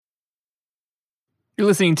You're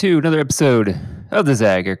listening to another episode of The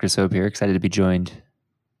Zag. Eric Soap here. Excited to be joined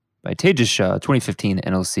by Tejas Shah, 2015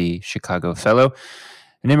 NLC Chicago Fellow,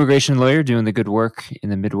 an immigration lawyer doing the good work in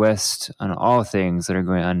the Midwest on all things that are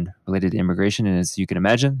going on related to immigration. And as you can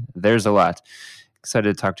imagine, there's a lot.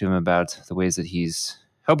 Excited to talk to him about the ways that he's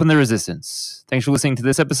helping the resistance. Thanks for listening to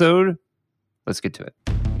this episode. Let's get to it.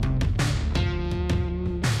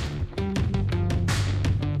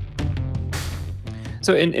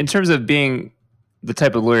 So in terms of being the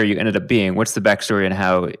type of lawyer you ended up being, what's the backstory on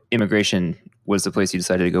how immigration was the place you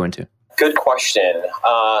decided to go into? Good question.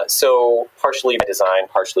 So partially by design,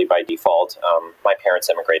 partially by default. My parents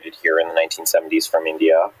immigrated here in the 1970s from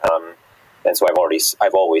India. And so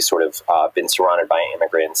I've always sort of been surrounded by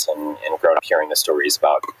immigrants and grown up hearing the stories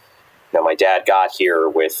about, my dad got here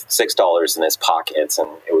with $6 in his pockets and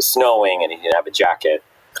it was snowing and he didn't have a jacket.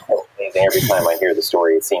 Every time I hear the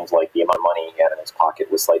story, it seems like the amount of money he had in his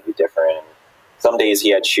pocket was slightly different. Some days he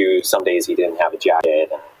had shoes, some days he didn't have a jacket,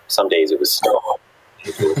 and some days it was snow,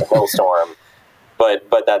 it was a snowstorm. But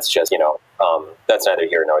that's just, that's neither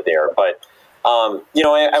here nor there. But,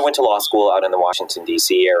 I went to law school out in the Washington,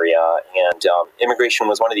 D.C. area, and immigration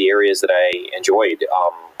was one of the areas that I enjoyed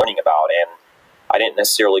learning about. And I didn't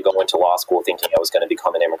necessarily go into law school thinking I was going to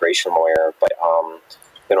become an immigration lawyer, but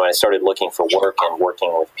when I started looking for work and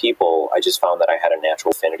working with people, I just found that I had a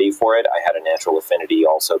natural affinity for it. I had a natural affinity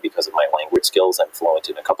also because of my language skills. I'm fluent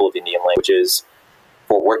in a couple of Indian languages.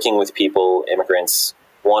 For working with people, immigrants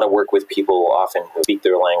want to work with people often who speak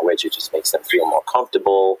their language. It just makes them feel more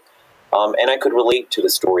comfortable. And I could relate to the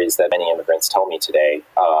stories that many immigrants tell me today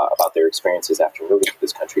about their experiences after moving to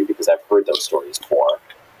this country because I've heard those stories before.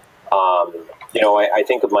 I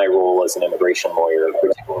think of my role as an immigration lawyer,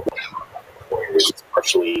 particularly is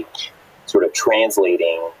partially sort of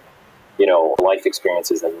translating, life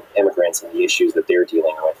experiences and immigrants and the issues that they're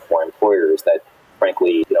dealing with for employers that,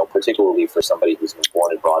 frankly, particularly for somebody who's been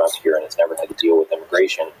born and brought up here and has never had to deal with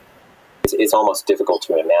immigration, it's almost difficult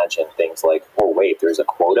to imagine things like, oh, wait, there's a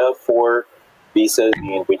quota for visas,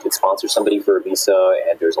 and we could sponsor somebody for a visa,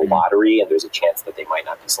 and there's a lottery, and there's a chance that they might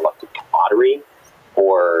not be selected for the lottery,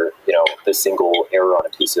 or, the single error on a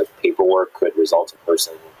piece of paperwork could result in a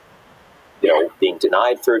person being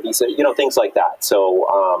denied for a visa, things like that.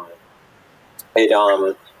 So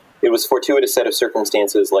it was fortuitous set of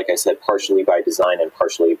circumstances, like I said, partially by design and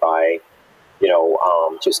partially by,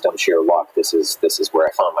 just sheer luck. This is where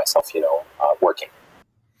I found myself, working.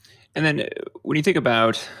 And then when you think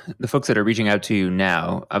about the folks that are reaching out to you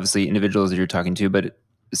now, obviously individuals that you're talking to, but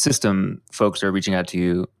system folks are reaching out to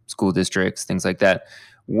you, school districts, things like that.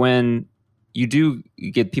 When you do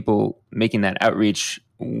get people making that outreach,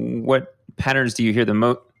 what patterns do you hear the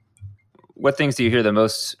most? What things do you hear the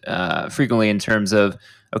most frequently in terms of,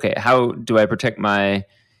 okay, how do I protect my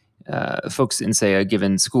folks in, say, a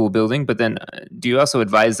given school building? But then do you also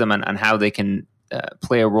advise them on how they can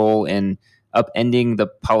play a role in upending the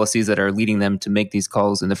policies that are leading them to make these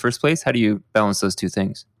calls in the first place? How do you balance those two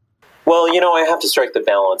things? Well, I have to strike the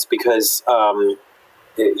balance because,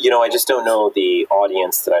 I just don't know the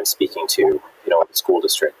audience that I'm speaking to, in the school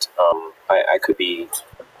district. I could be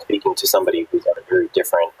speaking to somebody who's on a very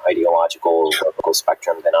different ideological or political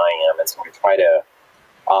spectrum than I am. And so I try to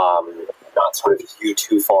not sort of hew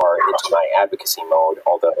too far into my advocacy mode,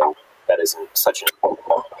 although that isn't such an important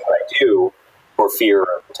mode that I do, for fear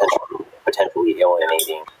of potentially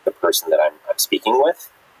alienating the person that I'm speaking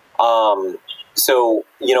with. So,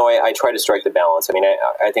 I try to strike the balance. I mean,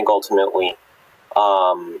 I think ultimately,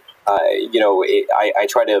 I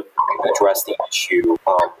try to address the issue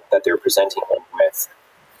that they're presenting with,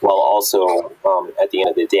 while also, at the end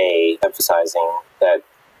of the day, emphasizing that,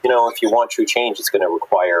 if you want true change, it's going to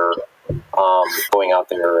require going out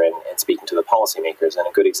there and speaking to the policymakers. And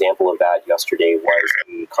a good example of that yesterday was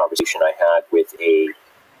a conversation I had with a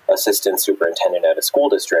assistant superintendent at a school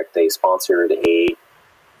district. They sponsored a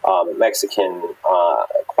Mexican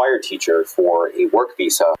choir teacher for a work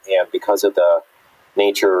visa, and because of the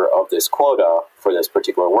nature of this quota for this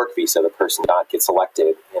particular work visa, the person did not get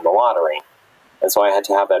selected in the lottery. And so I had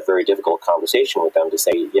to have that very difficult conversation with them to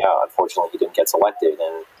say, yeah, unfortunately he didn't get selected,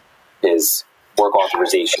 and his work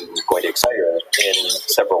authorization is going to expire in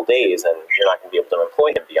several days, and you're not going to be able to employ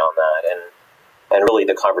him beyond that. And really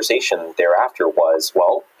the conversation thereafter was,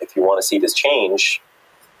 well, if you want to see this change,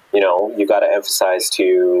 you got to emphasize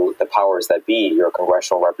to the powers that be, your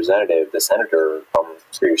congressional representative, the senator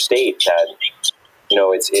for your state,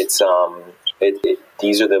 that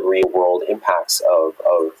these are the real world impacts of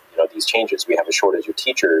these changes. We have a shortage of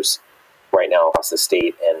teachers right now across the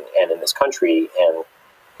state and in this country, and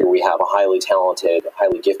here we have a highly talented,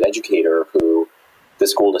 highly gifted educator who the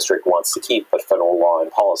school district wants to keep, but federal law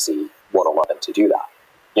and policy won't allow them to do that,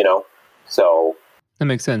 So that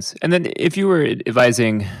makes sense. And then if you were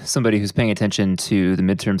advising somebody who's paying attention to the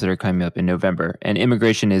midterms that are coming up in November, and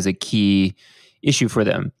immigration is a key issue for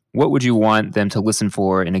them, what would you want them to listen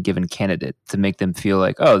for in a given candidate to make them feel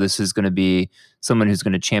like, oh, this is going to be someone who's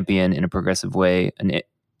going to champion in a progressive way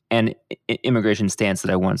an immigration stance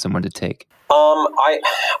that I want someone to take?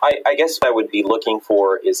 I guess what I would be looking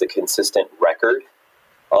for is a consistent record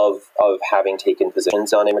of having taken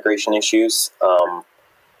positions on immigration issues,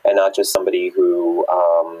 and not just somebody who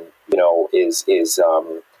is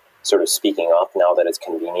sort of speaking up now that it's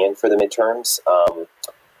convenient for the midterms.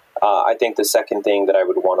 I think the second thing that I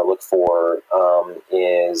would want to look for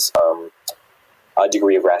is a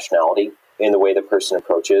degree of rationality in the way the person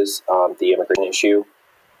approaches the immigration issue,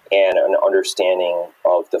 and an understanding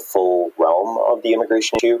of the full realm of the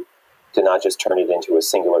immigration issue, to not just turn it into a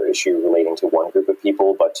singular issue relating to one group of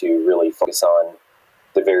people, but to really focus on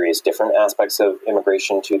the various different aspects of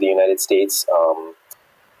immigration to the United States,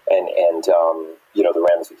 and the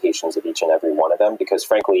ramifications of each and every one of them. Because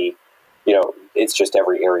frankly, it's just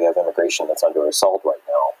every area of immigration that's under assault right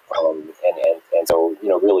now, and so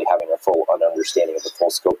really having an understanding of the full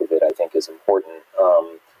scope of it, I think, is important.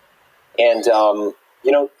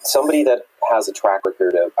 Somebody that has a track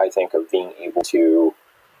record of being able to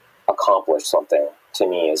accomplish something, to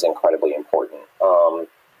me, is incredibly important.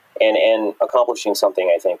 And accomplishing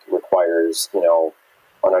something, I think, requires,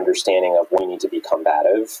 an understanding of when you need to be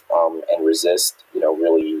combative and resist,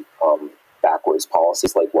 really backwards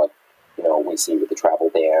policies like what, we see with the travel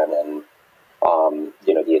ban and,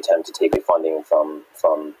 the attempt to take funding from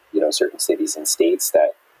certain cities and states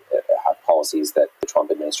that have policies that the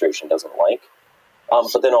Trump administration doesn't like.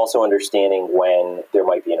 But then also understanding when there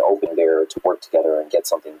might be an opening there to work together and get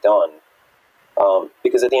something done.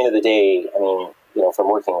 Because at the end of the day, from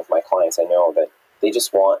working with my clients, I know that they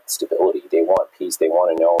just want stability. They want peace. They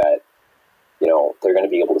want to know that, they're going to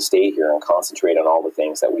be able to stay here and concentrate on all the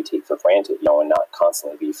things that we take for granted, and not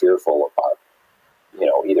constantly be fearful about,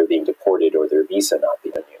 either being deported or their visa not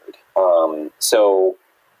being renewed.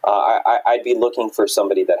 I'd be looking for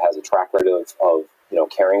somebody that has a track record of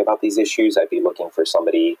caring about these issues. I'd be looking for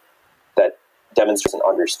somebody that demonstrates an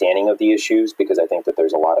understanding of the issues, because I think that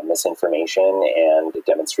there's a lot of misinformation, and it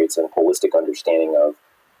demonstrates a holistic understanding of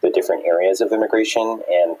the different areas of immigration,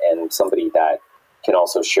 and somebody that can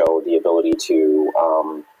also show the ability to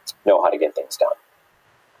know how to get things done.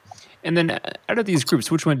 And then out of these groups,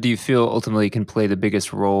 which one do you feel ultimately can play the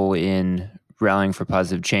biggest role in rallying for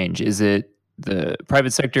positive change? Is it the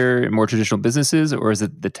private sector, more traditional businesses, or is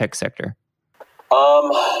it the tech sector?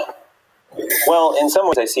 Well, in some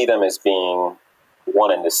ways, I see them as being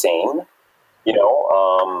one and the same.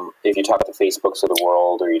 If you talk about the Facebooks of the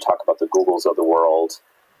world, or you talk about the Googles of the world,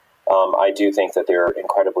 I do think that they're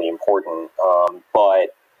incredibly important.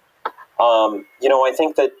 But I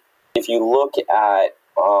think that if you look at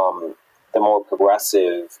the more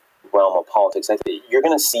progressive realm of politics, I think you're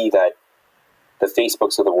going to see that the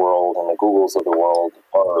Facebooks of the world and the Googles of the world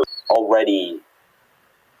are already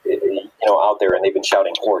out there, and they've been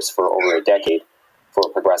shouting hoarse for over a decade for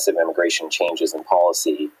progressive immigration changes in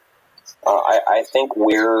policy. I think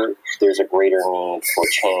where there's a greater need for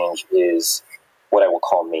change is what I will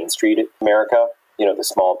call Main Street America. The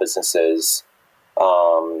small businesses,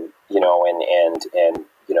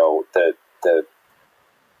 the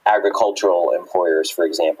agricultural employers, for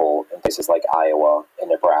example, in places like Iowa and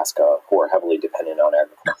Nebraska, who are heavily dependent on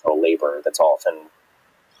agricultural labor. That's often,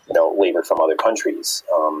 labor from other countries.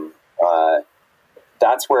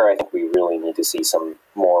 That's where I think we really need to see some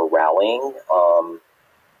more rallying,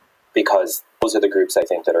 because those are the groups, I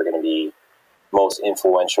think, that are going to be most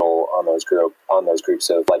influential on those groups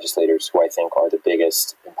of legislators who I think are the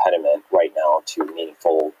biggest impediment right now to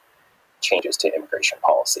meaningful changes to immigration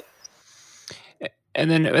policy. And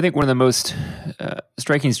then I think one of the most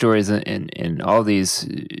striking stories in all these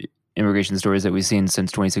immigration stories that we've seen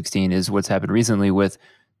since 2016 is what's happened recently with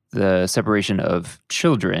the separation of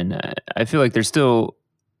children. I feel like there's still,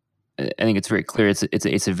 I think it's very clear it's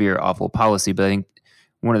a severe, awful policy, but I think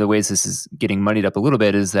one of the ways this is getting muddied up a little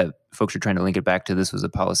bit is that folks are trying to link it back to this was a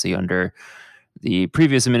policy under the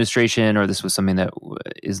previous administration, or this was something that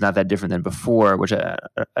is not that different than before, which I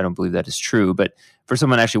don't believe that is true. But for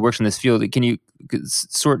someone who actually works in this field, can you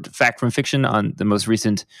sort fact from fiction on the most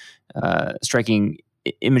recent striking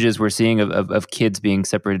images we're seeing of kids being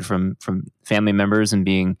separated from family members and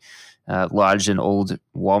being lodged in old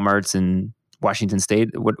Walmarts in Washington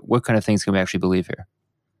State? What kind of things can we actually believe here?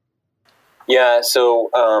 Yeah, so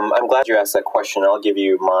I'm glad you asked that question. I'll give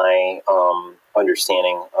you my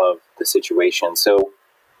understanding of the situation. So,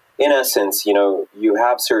 in essence, you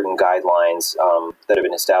have certain guidelines that have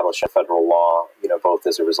been established in federal law, both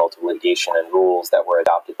as a result of litigation and rules that were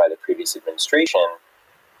adopted by the previous administration,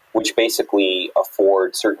 which basically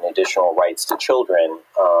afford certain additional rights to children,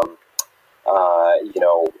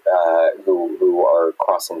 who are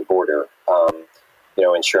crossing the border.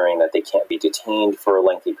 Ensuring that they can't be detained for a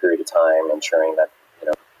lengthy period of time, ensuring that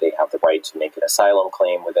they have the right to make an asylum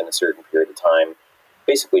claim within a certain period of time,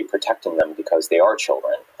 basically protecting them because they are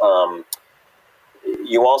children.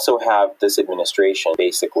 You also have this administration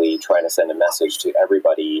basically trying to send a message to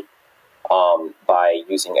everybody by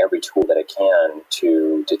using every tool that it can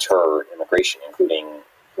to deter immigration, including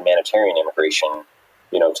humanitarian immigration,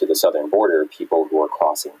 to the southern border, people who are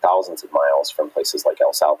crossing thousands of miles from places like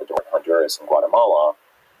El Salvador, Honduras, and Guatemala.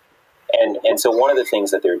 And so one of the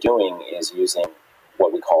things that they're doing is using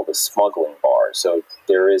what we call the smuggling bar. So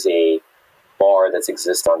there is a bar that's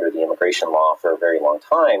existed under the immigration law for a very long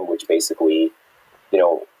time, which basically,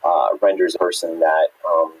 renders a person that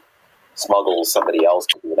smuggles somebody else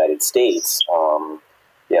to the United States,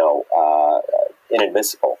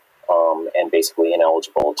 inadmissible and basically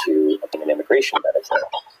ineligible to obtain an immigration benefit.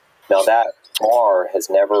 Now, that bar has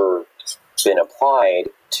never been applied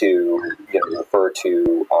to refer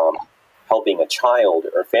to helping a child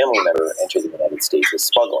or family member enter the United States as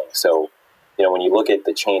smuggling. So, when you look at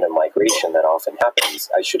the chain of migration that often happens,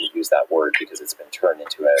 I shouldn't use that word because it's been turned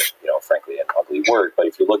into frankly, an ugly word. But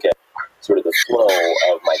if you look at sort of the flow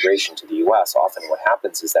of migration to the U.S., often what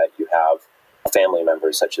happens is that you have a family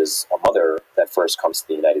member, such as a mother, that first comes to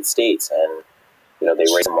the United States, and they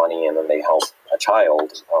raise some money, and then they help a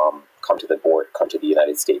child come to the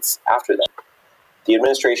United States after them. The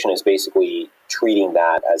administration is basically treating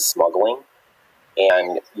that as smuggling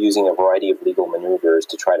and using a variety of legal maneuvers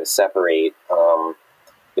to try to separate,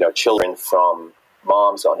 children from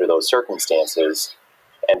moms under those circumstances,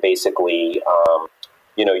 and basically,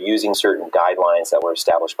 using certain guidelines that were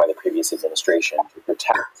established by the previous administration to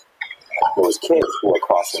protect those kids who are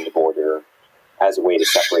crossing the border as a way to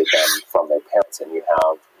separate them from their parents. And you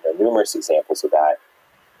have numerous examples of that.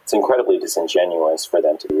 It's incredibly disingenuous for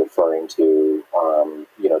them to be referring to,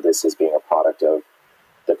 this as being a product of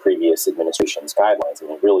the previous administration's guidelines. I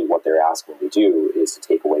mean, really what they're asking to do is to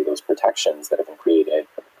take away those protections that have been created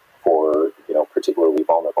for, particularly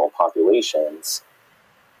vulnerable populations,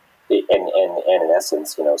 and in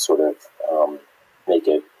essence, make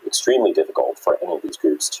it extremely difficult for any of these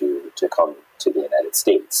groups to come to the United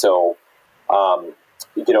States. So, on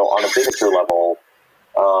a big picture level,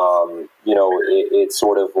 it's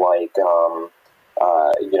sort of like,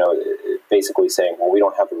 basically saying, well, we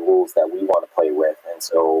don't have the rules that we want to play with, and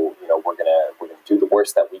so we're gonna do the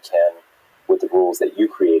worst that we can with the rules that you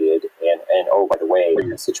created, and oh, by the way,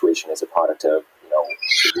 the situation is a product of the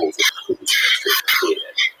rules that the previous administration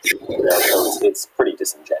created. So it's pretty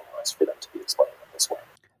disingenuous for them to be explaining it this way.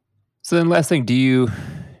 So then, last thing, do you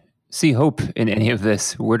see hope in any of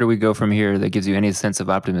this? Where do we go from here that gives you any sense of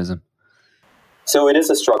optimism? So it is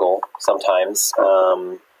a struggle sometimes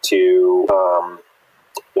to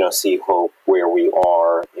see hope where we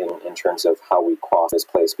are in terms of how we cross this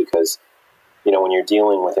place, because when you're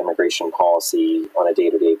dealing with immigration policy on a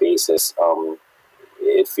day-to-day basis,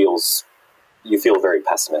 you feel very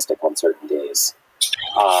pessimistic on certain days.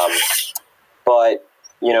 But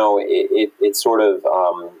it's sort of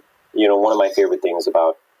one of my favorite things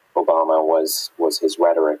about Obama was his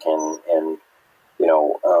rhetoric, and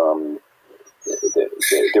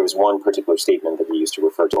there was one particular statement that he used to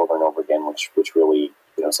refer to over and over again, which really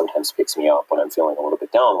sometimes picks me up when I'm feeling a little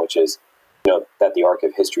bit down, which is that the arc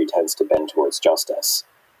of history tends to bend towards justice.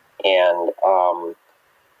 And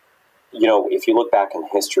if you look back in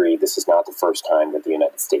history, this is not the first time that the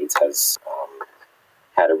United States has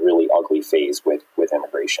had a really ugly phase with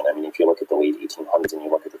immigration. I mean, if you look at the late 1800s and you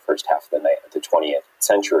look at the first half of the 20th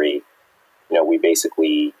century, we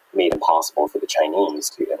basically made it impossible for the Chinese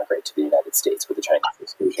to immigrate to the United States with the Chinese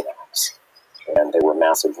Exclusion Acts. And there were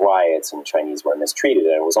massive riots, and Chinese were mistreated.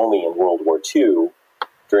 And it was only in during World War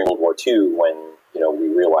II, when we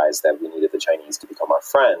realized that we needed the Chinese to become our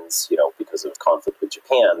friends, because of conflict with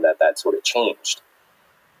Japan, that sort of changed.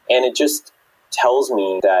 And it just tells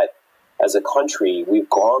me that as a country, we've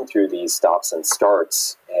gone through these stops and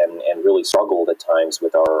starts and really struggled at times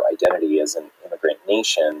with our identity as an immigrant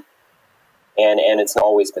nation. And it's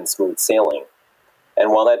always been smooth sailing.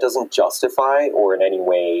 And while that doesn't justify or in any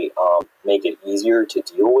way make it easier to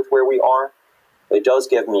deal with where we are, it does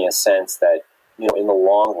give me a sense that, in the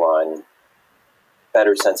long run,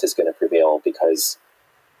 better sense is going to prevail, because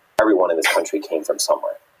everyone in this country came from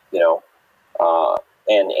somewhere,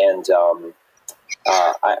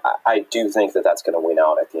 I do think that that's going to win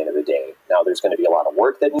out at the end of the day. Now, there's going to be a lot of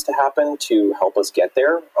work that needs to happen to help us get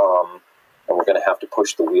there, and we're going to have to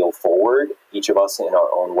push the wheel forward, each of us in our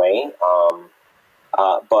own way.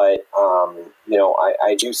 But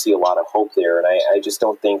I do see a lot of hope there, and I just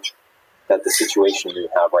don't think that the situation we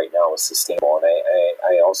have right now is sustainable. And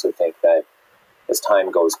I also think that as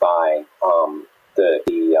time goes by,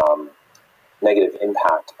 the negative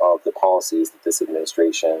impact of the policies that this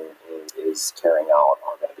administration is carrying out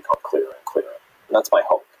are going to become clearer and clearer. And that's my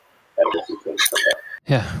hope. And we'll see things from there.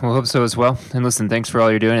 Yeah, we'll hope so as well. And listen, thanks for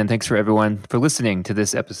all you're doing, and thanks for everyone for listening to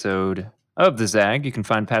this episode of The Zag. You can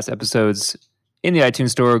find past episodes in the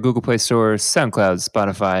iTunes Store, Google Play Store, SoundCloud,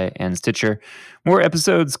 Spotify, and Stitcher. More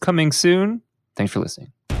episodes coming soon. Thanks for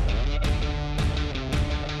listening.